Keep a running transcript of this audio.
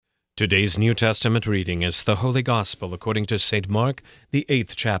Today's New Testament reading is the Holy Gospel according to St. Mark, the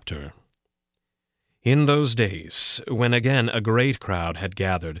 8th chapter. In those days, when again a great crowd had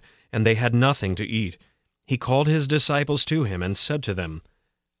gathered, and they had nothing to eat, he called his disciples to him and said to them,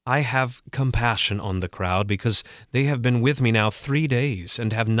 I have compassion on the crowd, because they have been with me now 3 days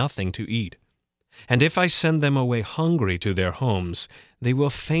and have nothing to eat. And if I send them away hungry to their homes, they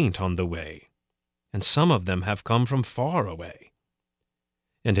will faint on the way. And some of them have come from far away.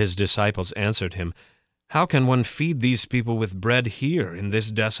 And his disciples answered him, How can one feed these people with bread here in this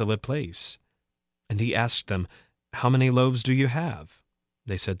desolate place? And he asked them, How many loaves do you have?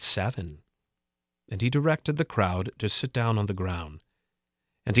 They said, 7. And he directed the crowd to sit down on the ground.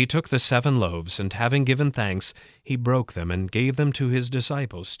 And he took the 7 loaves, and having given thanks, he broke them and gave them to his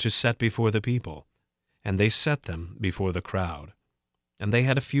disciples to set before the people. And they set them before the crowd. And they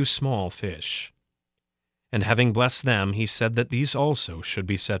had a few small fish. And having blessed them, he said that these also should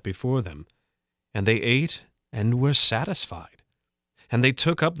be set before them. And they ate and were satisfied. And they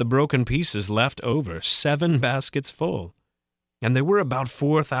took up the broken pieces left over, 7 baskets full. And there were about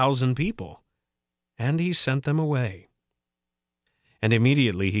 4,000 people. And he sent them away. And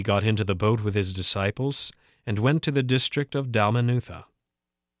immediately he got into the boat with his disciples, and went to the district of Dalmanutha.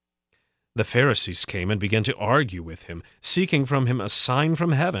 The Pharisees came and began to argue with him, seeking from him a sign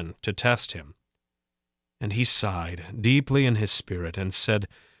from heaven to test him. And he sighed deeply in his spirit, and said,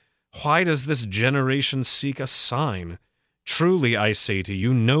 Why does this generation seek a sign? Truly I say to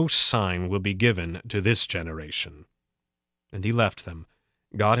you, no sign will be given to this generation. And he left them,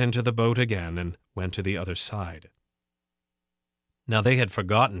 got into the boat again, and went to the other side. Now they had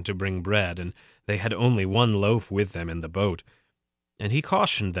forgotten to bring bread, and they had only 1 loaf with them in the boat. And he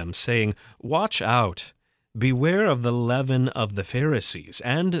cautioned them, saying, Watch out, beware of the leaven of the Pharisees,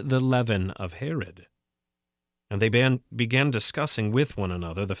 and the leaven of Herod. And they began discussing with one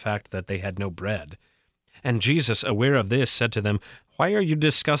another the fact that they had no bread. And Jesus, aware of this, said to them, Why are you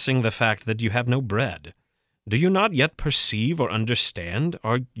discussing the fact that you have no bread? Do you not yet perceive or understand?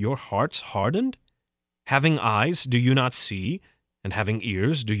 Are your hearts hardened? Having eyes, do you not see? And having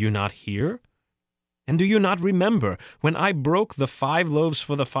ears, do you not hear? And do you not remember, when I broke the 5 loaves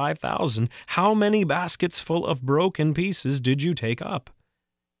for the 5,000, how many baskets full of broken pieces did you take up?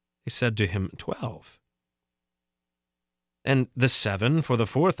 They said to him, 12. And the 7 for the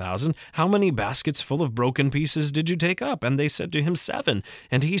 4,000, how many baskets full of broken pieces did you take up? And they said to him, 7.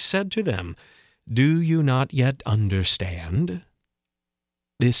 And he said to them, Do you not yet understand?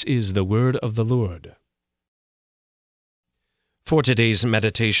 This is the word of the Lord. For today's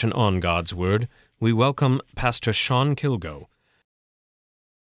meditation on God's Word, we welcome Pastor Sean Kilgo.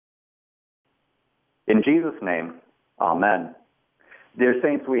 In Jesus' name, Amen. Dear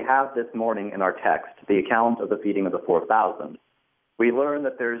saints, we have this morning in our text the account of the feeding of the 4,000. We learn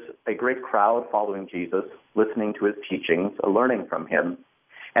that there's a great crowd following Jesus, listening to his teachings, learning from him,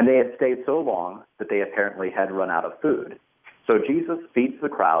 and they had stayed so long that they apparently had run out of food. So Jesus feeds the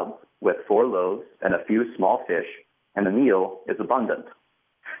crowd with 4 loaves and a few small fish, and the meal is abundant.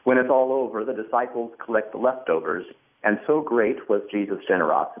 When it's all over, the disciples collect the leftovers, and so great was Jesus'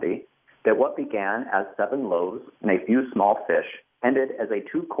 generosity that what began as 7 loaves and a few small fish ended as a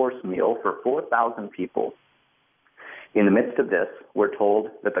 2-course meal for 4,000 people. In the midst of this, we're told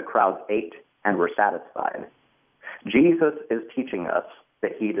that the crowds ate and were satisfied. Jesus is teaching us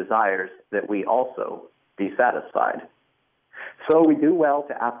that he desires that we also be satisfied. So we do well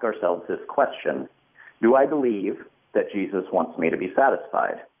to ask ourselves this question: do I believe that Jesus wants me to be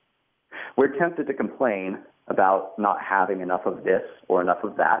satisfied? We're tempted to complain about not having enough of this or enough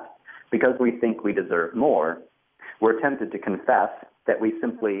of that because we think we deserve more. We're tempted to confess that we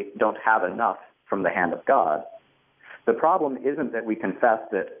simply don't have enough from the hand of God. The problem isn't that we confess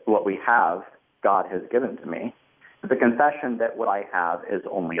that what we have, God has given to me. The confession that what I have is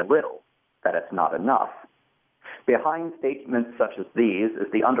only a little, that it's not enough. Behind statements such as these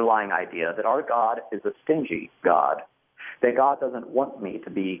is the underlying idea that our God is a stingy God, that God doesn't want me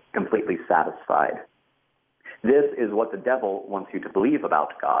to be completely satisfied. This is what the devil wants you to believe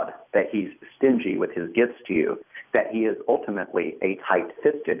about God, that he's stingy with his gifts to you, that he is ultimately a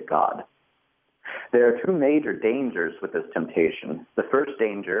tight-fisted God. There are 2 major dangers with this temptation. The first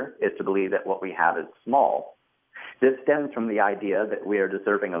danger is to believe that what we have is small. This stems from the idea that we are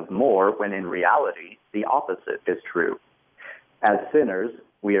deserving of more, when in reality, the opposite is true. As sinners,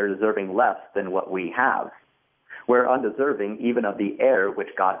 we are deserving less than what we have. We're undeserving even of the air which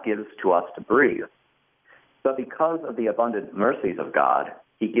God gives to us to breathe. But because of the abundant mercies of God,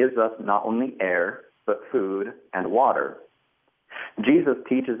 he gives us not only air, but food and water. Jesus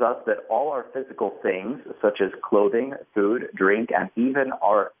teaches us that all our physical things, such as clothing, food, drink, and even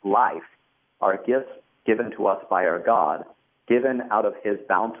our life, are gifts given to us by our God, given out of his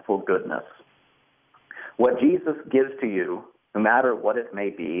bountiful goodness. What Jesus gives to you, no matter what it may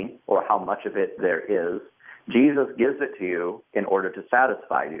be or how much of it there is, Jesus gives it to you in order to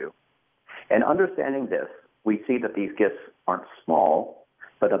satisfy you. And understanding this, we see that these gifts aren't small,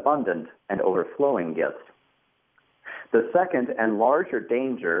 but abundant and overflowing gifts. The second and larger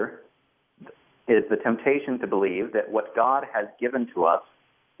danger is the temptation to believe that what God has given to us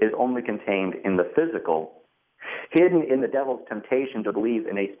is only contained in the physical. Hidden in the devil's temptation to believe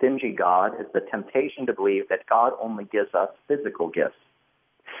in a stingy God is the temptation to believe that God only gives us physical gifts.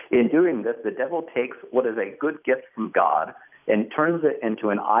 In doing this, the devil takes what is a good gift from God and turns it into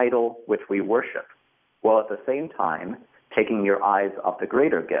an idol which we worship, while at the same time taking your eyes off the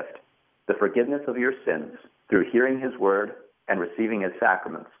greater gift, the forgiveness of your sins, through hearing his word and receiving his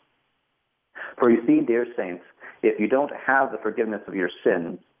sacraments. For you see, dear saints, if you don't have the forgiveness of your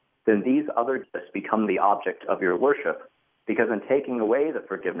sins, then these other gifts become the object of your worship, because in taking away the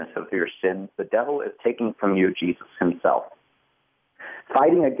forgiveness of your sins, the devil is taking from you Jesus himself.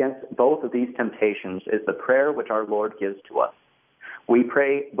 Fighting against both of these temptations is the prayer which our Lord gives to us. We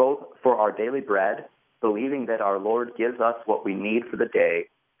pray both for our daily bread, believing that our Lord gives us what we need for the day,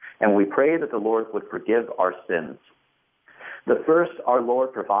 and we pray that the Lord would forgive our sins. The first, our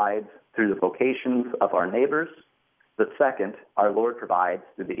Lord provides through the vocations of our neighbors. The second, our Lord provides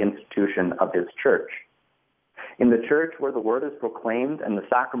through the institution of his church. In the church where the word is proclaimed and the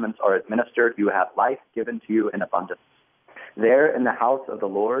sacraments are administered, you have life given to you in abundance. There in the house of the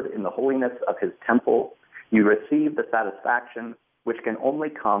Lord, in the holiness of his temple, you receive the satisfaction which can only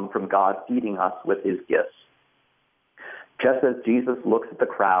come from God feeding us with his gifts. Just as Jesus looks at the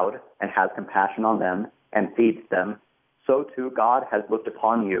crowd and has compassion on them and feeds them, so too God has looked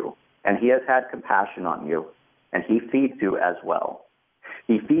upon you, and he has had compassion on you, and he feeds you as well.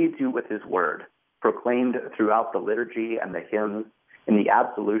 He feeds you with his word, proclaimed throughout the liturgy and the hymns, in the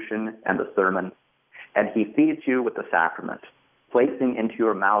absolution and the sermon, and he feeds you with the sacrament, placing into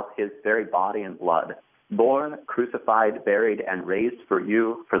your mouth his very body and blood, born, crucified, buried, and raised for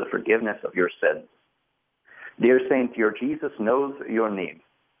you for the forgiveness of your sins. Dear saints, your Jesus knows your needs,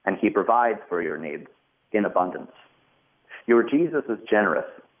 and he provides for your needs in abundance. Your Jesus is generous,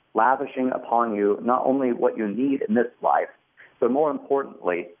 lavishing upon you not only what you need in this life, but more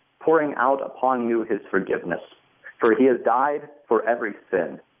importantly, pouring out upon you his forgiveness. For he has died for every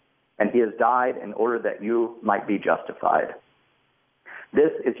sin, and he has died in order that you might be justified.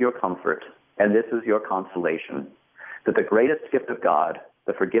 This is your comfort, and this is your consolation, that the greatest gift of God,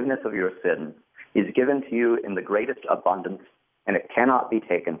 the forgiveness of your sins, is given to you in the greatest abundance, and it cannot be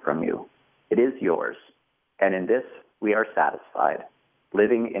taken from you. It is yours, and in this we are satisfied,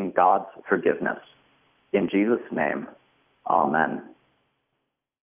 living in God's forgiveness. In Jesus' name, amen.